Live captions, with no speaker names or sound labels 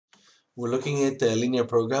We're looking at a linear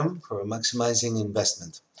program for maximizing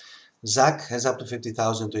investment. Zach has up to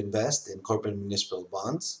 $50,000 to invest in corporate municipal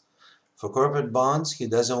bonds. For corporate bonds, he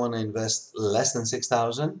doesn't want to invest less than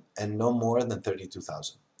 $6,000 and no more than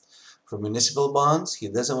 $32,000. For municipal bonds, he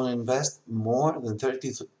doesn't want to invest more than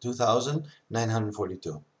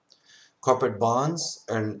 $32,942. Corporate bonds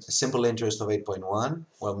earn a simple interest of 8.1,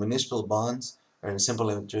 while municipal bonds earn a simple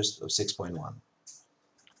interest of 6.1.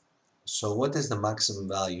 So what is the maximum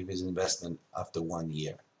value of his investment after 1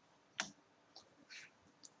 year?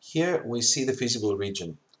 Here we see the feasible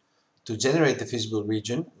region. To generate the feasible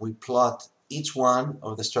region, we plot each one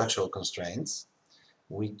of the structural constraints.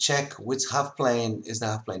 We check which half plane is the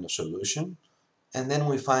half plane of solution, and then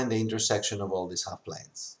we find the intersection of all these half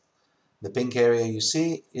planes. The pink area you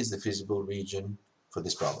see is the feasible region for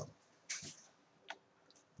this problem.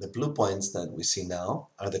 The blue points that we see now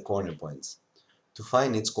are the corner points. To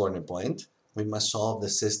find its corner point, we must solve the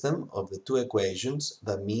system of the two equations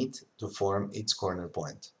that meet to form its corner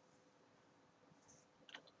point.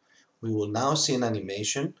 We will now see an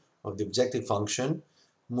animation of the objective function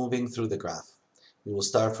moving through the graph. We will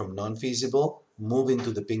start from non-feasible, move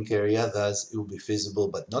into the pink area, thus it will be feasible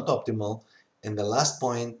but not optimal, and the last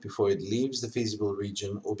point before it leaves the feasible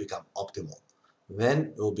region will become optimal.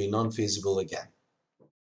 Then it will be non-feasible again.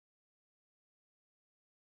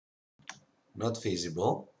 Not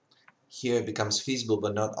feasible. Here it becomes feasible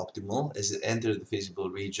but not optimal as it enters the feasible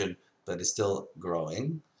region but is still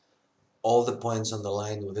growing. All the points on the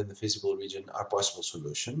line within the feasible region are possible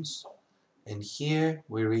solutions. And here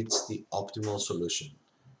we reach the optimal solution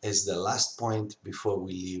as the last point before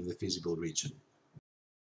we leave the feasible region.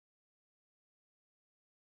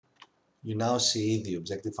 You now see the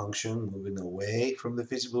objective function moving away from the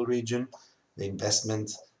feasible region. The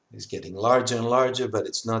investment is getting larger and larger, but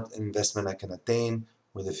it's not an investment I can attain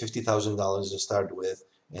with the $50,000 to start with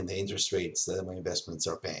and the interest rates that my investments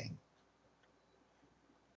are paying.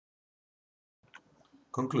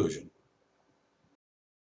 Conclusion.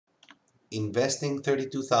 Investing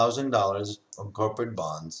 $32,000 on corporate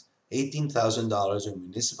bonds, $18,000 in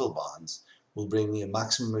municipal bonds will bring me a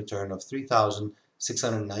maximum return of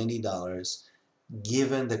 $3,690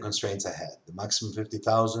 given the constraints I had, the maximum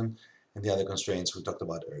 $50,000 and the other constraints we talked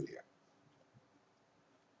about earlier.